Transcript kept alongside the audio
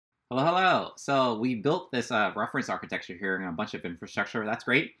Hello, hello. So we built this reference architecture here and a bunch of infrastructure. That's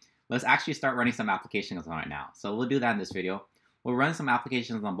great. Let's actually start running some applications on it now. So we'll do that in this video. We'll run some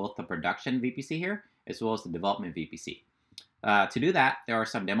applications on both the production VPC here as well as the development VPC. To do that, there are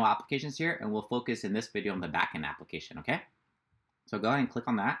some demo applications here, and we'll focus in this video on the backend application, okay? So go ahead and click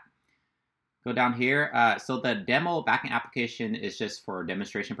on that. Go down here. So the demo backend application is just for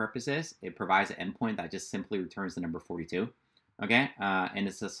demonstration purposes. It provides an endpoint that just simply returns the number 42. Okay, and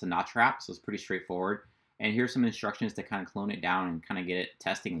it's a Sinatra app, so it's pretty straightforward. And here's some instructions to kind of clone it down and kind of get it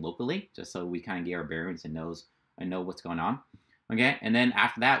testing locally, just so we kind of get our bearings and know what's going on. Okay, and then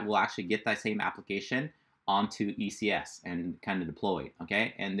after that, we'll actually get that same application onto ECS and kind of deploy it.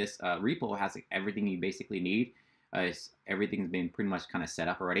 Okay, and this repo has everything you basically need. Everything's been pretty much kind of set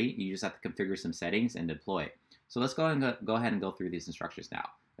up already. You just have to configure some settings and deploy it. So let's go ahead and go through these instructions now.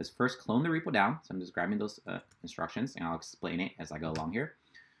 Let's first clone the repo down. So I'm just grabbing those instructions, and I'll explain it as I go along here.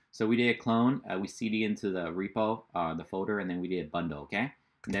 So we did a clone. We cd into the repo, the folder, and then we did a bundle, okay?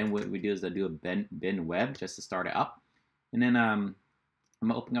 And then what we do is do a bin web just to start it up. And then I'm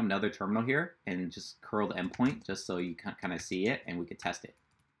going to open up another terminal here and just curl the endpoint just so you can kind of see it, and we can test it.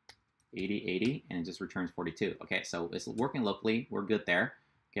 80, and it just returns 42. Okay, so it's working locally. We're good there.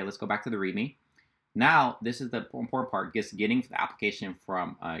 Okay, let's go back to the README. Now, this is the important part, getting the application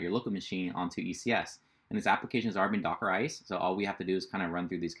from your local machine onto ECS. And this application has already been Dockerized, so all we have to do is kind of run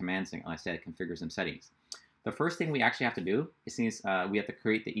through these commands and, like I said, configure some settings. The first thing we actually have to do is we have to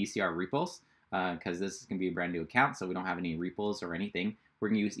create the ECR repos, because this is going to be a brand new account, so we don't have any repos or anything. We're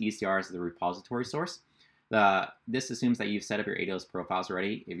going to use ECR as the repository source. This assumes that you've set up your AWS profiles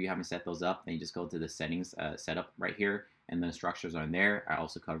already. If you haven't set those up, then you just go to the settings setup right here, and the instructions are in there. I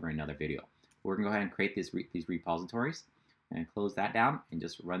also cover in another video. We're going to go ahead and create these repositories and close that down and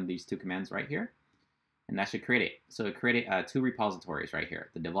just run these two commands right here. And that should create it. So it created two repositories right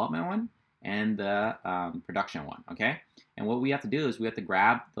here, the development one and the production one, okay? And what we have to do is we have to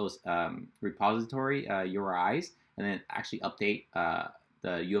grab those repository URIs and then actually update the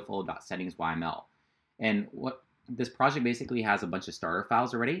UFO.settings.yml. And what this project basically has a bunch of starter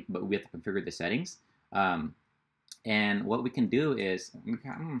files already, but we have to configure the settings. And what we can do is,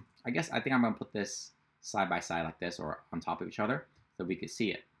 I think I'm going to put this side by side like this or on top of each other so we can see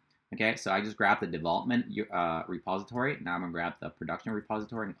it. Okay, so I just grabbed the development repository. Now I'm going to grab the production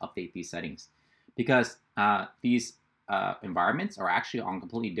repository and update these settings. Because these environments are actually on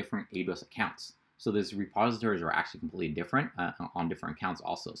completely different AWS accounts. So these repositories are actually completely different on different accounts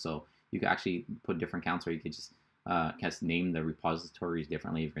also. So you can actually put different accounts, or you could just name the repositories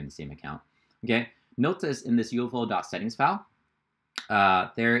differently if you're in the same account. Okay. Notice in this UFO.settings file,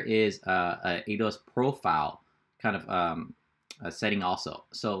 there is a AWS profile kind of setting also.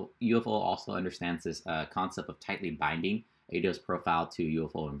 So UFO also understands this concept of tightly binding AWS profile to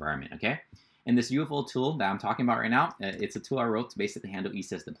UFO environment, okay? And this UFO tool that I'm talking about right now, it's a tool I wrote to basically handle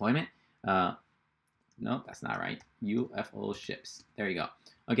ECS deployment. No, that's not right. UFO ships. There you go.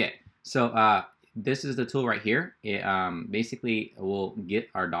 Okay, so this is the tool right here. It basically will get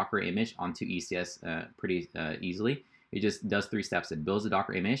our Docker image onto ECS pretty easily. It just does 3 steps. It builds a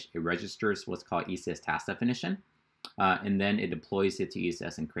Docker image, it registers what's called ECS task definition, and then it deploys it to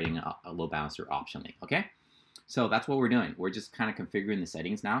ECS and creating a load balancer optionally, okay? So that's what we're doing. We're just kind of configuring the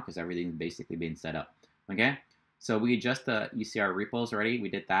settings now because everything's basically being set up, okay? So we adjust the ECR repos already. We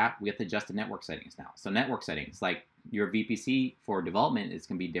did that. We have to adjust the network settings now. So network settings, like your VPC for development is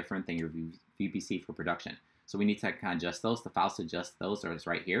going to be different than your VPC for production. So we need to kind of adjust those. The files to adjust those are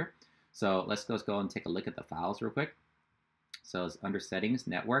right here. So let's go and take a look at the files real quick. So it's under settings,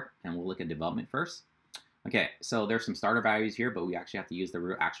 network, and we'll look at development first. Okay, so there's some starter values here, but we actually have to use the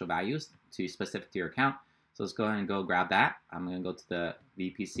real actual values to specific to your account. So let's go ahead and go grab that. I'm going to go to the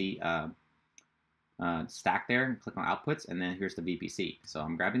VPC stack there and click on outputs, and then here's the VPC. So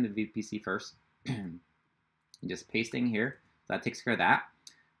I'm grabbing the VPC first and just pasting here. So that takes care of that.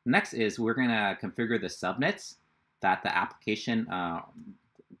 Next is we're going to configure the subnets that the application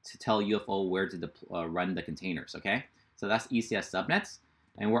to tell UFO where to run the containers, okay? So that's ECS subnets.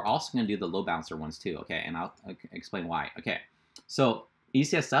 And we're also going to do the load balancer ones too, okay? And I'll explain why. Okay, so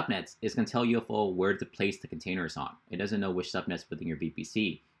ECS subnets is going to tell UFO where to place the containers on. It doesn't know which subnets within your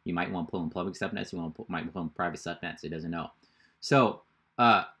VPC. You might want to put in public subnets. Might put in private subnets. It doesn't know. So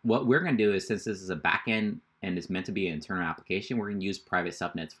what we're going to do is, since this is a backend and it's meant to be an internal application, we're going to use private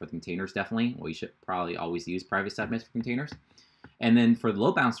subnets for the containers, definitely. Well, you should probably always use private subnets for containers. And then for the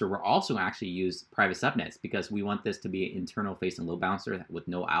load balancer, we're also actually use private subnets because we want this to be an internal facing load balancer with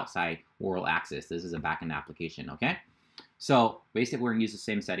no outside world access. This is a backend application, okay? So basically, we're going to use the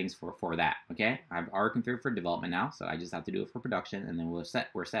same settings for that, okay? I've already configured for development now, so I just have to do it for production, and then we're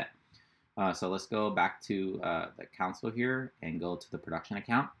set. So let's go back to the console here and go to the production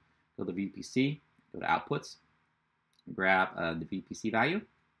account. Go to VPC, go to outputs, grab the VPC value,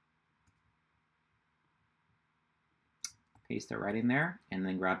 paste it right in there, and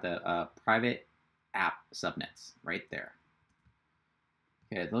then grab the private app subnets right there.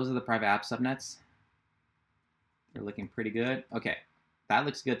 Okay, those are the private app subnets. They're looking pretty good. Okay, that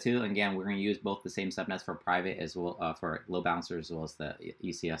looks good too. Again, we're going to use both the same subnets for private as well for load balancer as well as the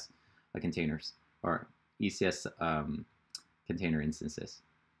ECS containers or ECS container instances.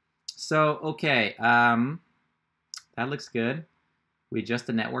 So okay, that looks good. We adjust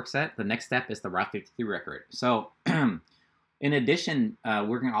the network set. The next step is the Route 53 record. So in addition,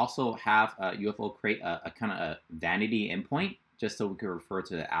 we're going to also have UFO create a kind of a vanity endpoint just so we can refer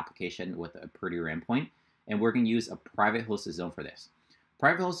to the application with a prettier endpoint. And we're going to use a private hosted zone for this.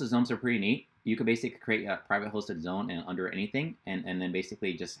 Private hosted zones are pretty neat. You can basically create a private hosted zone and under anything, and then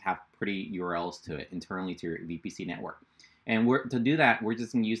basically just have pretty URLs to it internally to your VPC network. And to do that, we're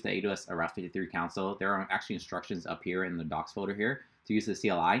just going to use the AWS Route 53 console. There are actually instructions up here in the docs folder here to use the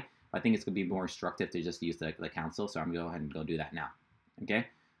CLI. I think it's going to be more instructive to just use the console, so I'm going to go ahead and go do that now. Okay,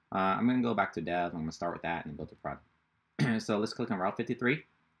 I'm going to go back to dev. I'm going to start with that and go to prod. So let's click on Route 53.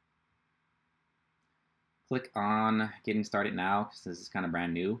 Click on getting started now because this is kind of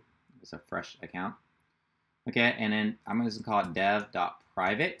brand new. It's a fresh account. Okay, and then I'm going to call it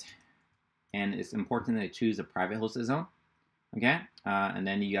dev.private. And it's important to choose a private hosted zone. Okay, and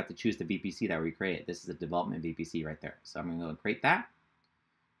then you have to choose the VPC that we created. This is a development VPC right there. So I'm going to go create that.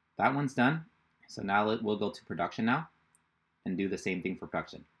 That one's done. So now we'll go to production now and do the same thing for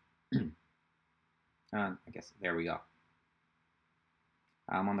production. I guess there we go.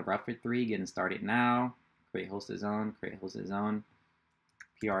 I'm on the Route 53, getting started now. Create hosted zone,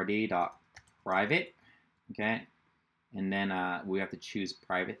 prd.private. Okay, and then we have to choose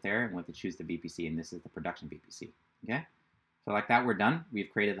private there, and we have to choose the VPC, and this is the production VPC. Okay, so like that, we're done. We've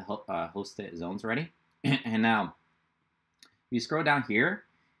created the hosted zones already. And now, if you scroll down here,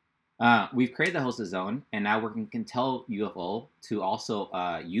 we've created the hosted zone, and now we can tell UFO to also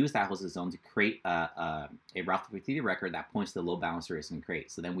use that hosted zone to create a Route 53 record that points to the load balancer it's going to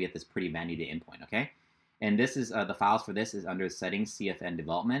create. So then we have this pretty vanity endpoint, okay? And this is the files for this is under settings, CFN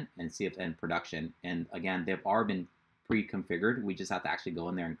development, and CFN production. And again, they've already been pre-configured. We just have to actually go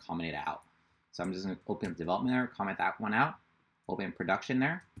in there and comment it out. So I'm just going to open development there, comment that one out, open production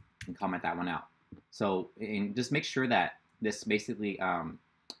there, and comment that one out. So and just make sure that this basically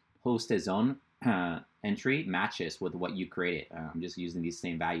hosted zone entry matches with what you created. I'm just using these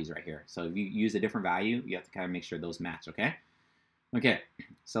same values right here. So if you use a different value, you have to kind of make sure those match, okay? Okay,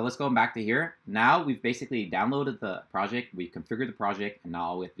 so let's go back to here. Now we've basically downloaded the project, we've configured the project, and now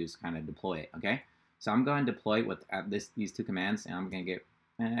all we have to do is kind of deploy it, okay? So I'm going to deploy it with these two commands, and I'm going to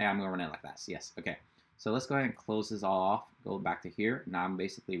run it like that. Yes, okay. So let's go ahead and close this all off, go back to here. Now I'm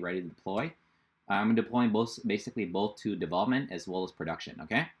basically ready to deploy. I'm deploying basically both to development as well as production,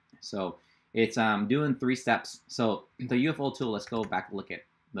 okay? So it's doing 3 steps. So the UFO tool, let's go back and look at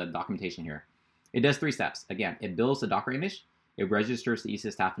the documentation here. It does 3 steps. Again, it builds the Docker image, it registers the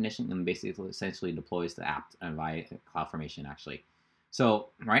ECS definition, and basically essentially deploys the app via CloudFormation actually. So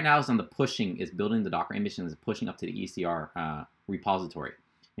right now it's on the pushing, it's building the Docker image and is pushing up to the ECR repository.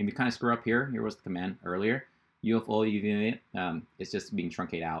 And if you kind of screw up here was the command earlier, UFO UV, it's just being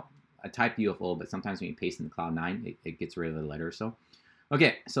truncated out. I typed UFO, but sometimes when you paste in the Cloud9, it gets rid of the letter or so.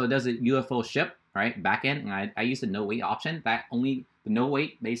 Okay, so it does a UFO ship, right, backend, and I use the no wait option. That only, the no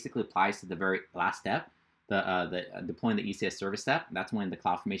wait basically applies to the very last step, the deploying the ECS service step. That's when the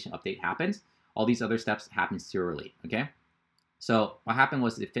CloudFormation update happens. All these other steps happen serially, okay? So what happened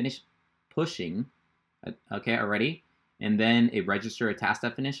was it finished pushing, okay, already, and then it registered task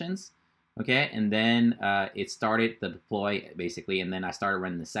definitions, okay, and then it started the deploy basically, and then I started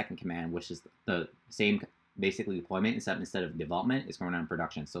running the second command, which is the same basically deployment instead of development. It's going on in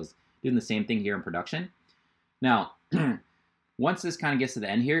production. So it's doing the same thing here in production. Now, once this kind of gets to the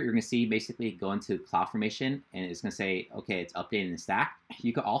end here, you're going to see basically go into CloudFormation, and it's going to say, okay, it's updating the stack.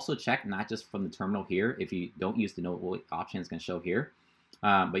 You can also check not just from the terminal here. If you don't use the no wait option, it's going to show here.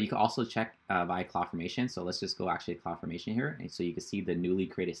 But you can also check via CloudFormation. So let's just go actually to CloudFormation here, and so you can see the newly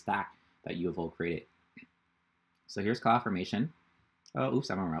created stack that UFO created. So here's CloudFormation. Oh,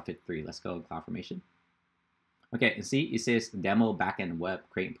 oops, I'm on Route 53. Let's go to CloudFormation. Okay, and see, it says demo backend web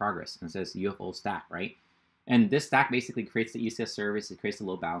create in progress, and it says UFO stack, right? And this stack basically creates the ECS service, it creates the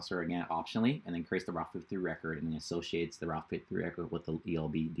load balancer again optionally, and then creates the Route 53 record, and then associates the Route 53 record with the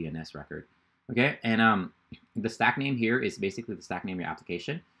ELB DNS record. Okay, and the stack name here is basically the stack name of your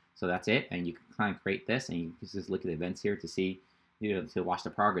application. So that's it, and you can kind of create this, and you can just look at the events here to see to watch the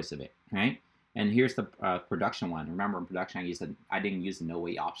progress of it, right? And here's the production one. Remember, in production, I didn't use the no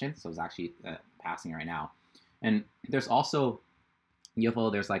wait option, so it's actually passing right now. And there's also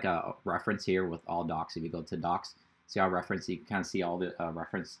UFO. There's like a reference here with all docs. If you go to docs, see our reference, you can kind of see all the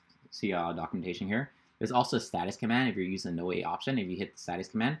documentation here. There's also a status command if you're using the no wait option. If you hit the status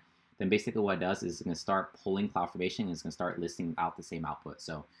command, then basically what it does is it's going to start pulling CloudFormation and it's going to start listing out the same output.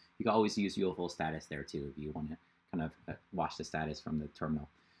 So you can always use UFO status there too if you want to kind of watch the status from the terminal.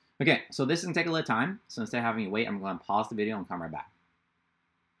 Okay, so this is going to take a little time. So instead of having you wait, I'm going to pause the video and come right back.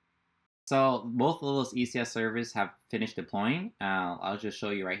 So both of those ECS servers have finished deploying. I'll just show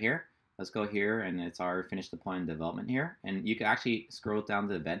you right here. Let's go here, and it's already finished deploying development here. And you can actually scroll down to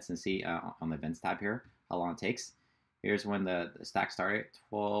the events and see on the events tab here how long it takes. Here's when the stack started,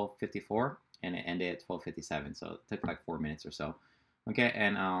 12:54, and it ended at 12:57. So it took like 4 minutes or so. Okay,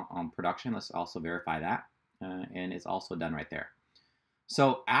 and on production, let's also verify that. And it's also done right there.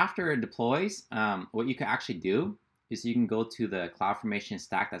 So after it deploys, what you can actually do is you can go to the CloudFormation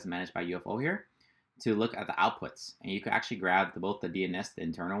stack that's managed by UFO here to look at the outputs. And you can actually grab both the DNS, the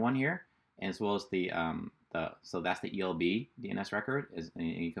internal one here, as well as so that's the ELB DNS record. And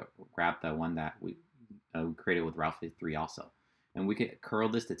you can grab the one that we created with Route 53 also. And we could curl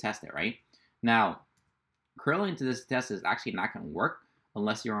this to test it, right? Now, curling to this test is actually not going to work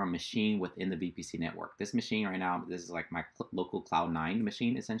unless you're on a machine within the VPC network. This machine right now, this is like my local Cloud9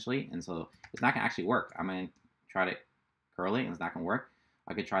 machine essentially, and so it's not going to actually work. I'm going to try to curl it, and it's not going to work.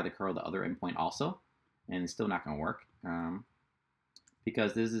 I could try to curl the other endpoint also, and it's still not going to work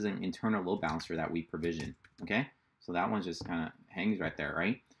because this is an internal load balancer that we provision, okay? So that one just kind of hangs right there,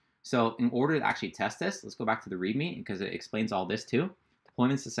 right? So in order to actually test this, let's go back to the README because it explains all this too.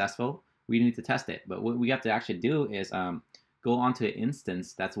 Deployment successful, we need to test it, but what we have to actually do is go onto an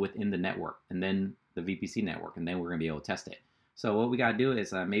instance that's within the network and then the VPC network, and then we're going to be able to test it. So what we got to do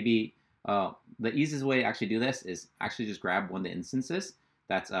is maybe the easiest way to actually do this is actually just grab one of the instances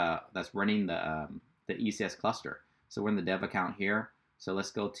that's running the ECS cluster. So we're in the dev account here. So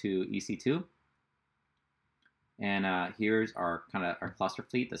let's go to EC2. And here's our our cluster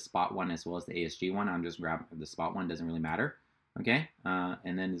fleet, the spot one as well as the ASG one. I'm just grabbing the spot one, doesn't really matter. Okay,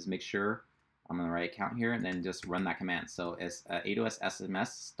 and then just make sure I'm on the right account here, and then just run that command. So it's AWS SMS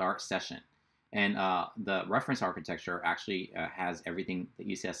start session. And the reference architecture actually has everything, the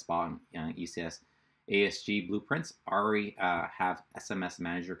ECS spot and ECS ASG blueprints already have SMS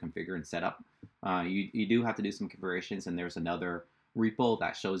manager configured and set up. You do have to do some configurations, and there's another repo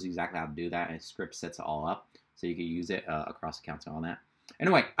that shows you exactly how to do that, and a script sets it all up. So you can use it across accounts and all that.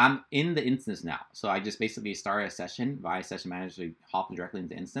 Anyway, I'm in the instance now. So I just basically started a session via session manager to hop directly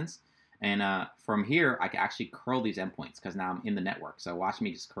into instance. And from here, I can actually curl these endpoints because now I'm in the network. So watch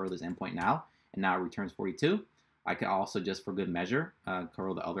me just curl this endpoint now, and now it returns 42. I can also, just for good measure,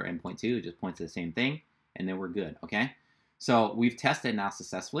 curl the other endpoint too. It just points to the same thing, and then we're good, okay? So we've tested now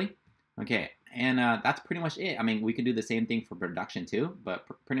successfully. Okay, and that's pretty much it. I mean, we could do the same thing for production too, but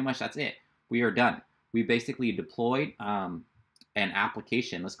pretty much that's it. We are done. We basically deployed an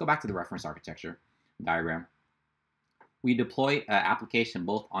application. Let's go back to the reference architecture diagram. We deploy an application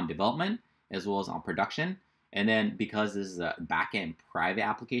both on development as well as on production. And then because this is a backend private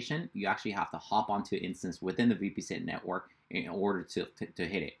application, you actually have to hop onto an instance within the VPC network in order to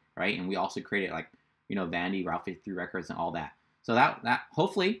hit it, right? And we also created like, vanity, Route 53 records, and all that. So that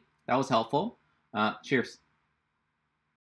hopefully that was helpful. Cheers.